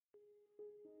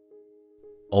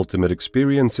Ultimate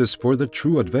experiences for the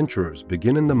true adventurers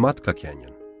begin in the Matka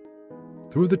Canyon.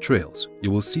 Through the trails, you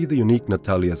will see the unique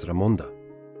Natalia's Ramonda.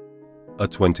 A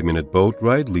 20-minute boat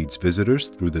ride leads visitors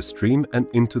through the stream and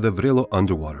into the Vrelo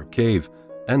underwater cave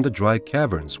and the dry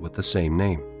caverns with the same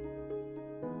name.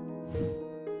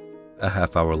 A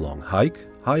half-hour-long hike,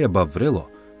 high above Vrelo,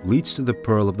 leads to the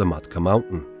Pearl of the Matka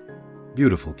Mountain.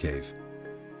 Beautiful cave.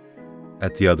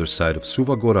 At the other side of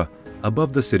Suvagora,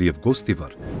 above the city of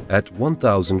Gostivar, at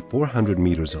 1,400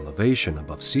 meters elevation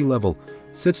above sea level,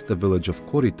 sits the village of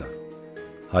Korita.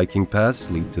 Hiking paths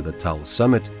lead to the Taal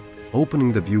summit,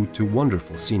 opening the view to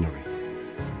wonderful scenery.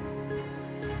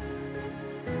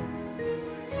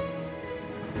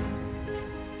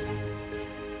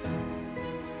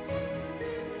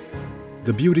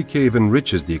 The Beauty Cave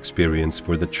enriches the experience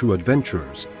for the true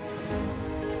adventurers.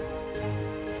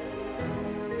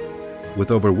 With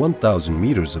over 1,000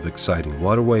 meters of exciting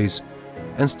waterways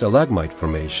and stalagmite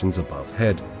formations above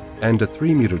head and a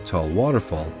 3-meter tall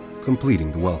waterfall completing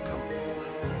the welcome.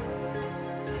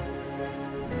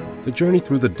 The journey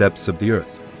through the depths of the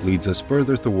earth leads us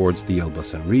further towards the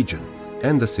Elbasan region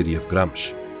and the city of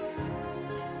Gramsh.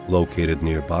 Located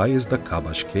nearby is the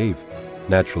Kabash Cave,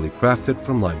 naturally crafted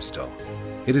from limestone.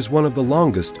 It is one of the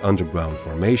longest underground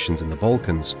formations in the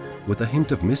Balkans with a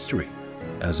hint of mystery,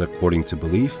 as according to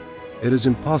belief, it is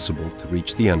impossible to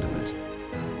reach the end of it.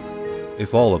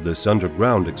 If all of this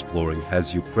underground exploring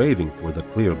has you craving for the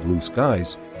clear blue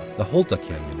skies, the Holta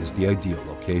Canyon is the ideal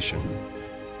location.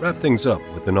 Wrap things up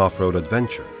with an off-road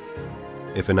adventure.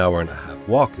 If an hour-and-a-half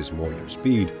walk is more your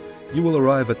speed, you will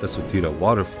arrive at the Sutira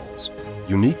waterfalls,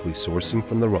 uniquely sourcing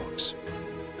from the rocks.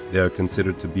 They are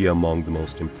considered to be among the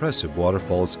most impressive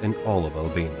waterfalls in all of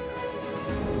Albania.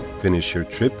 Finish your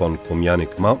trip on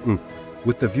Komjanik Mountain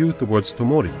with the view towards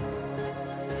Tomori.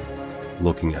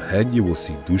 Looking ahead, you will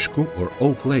see Dushku or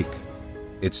Oak Lake.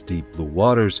 Its deep blue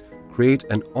waters create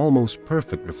an almost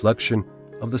perfect reflection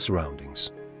of the surroundings.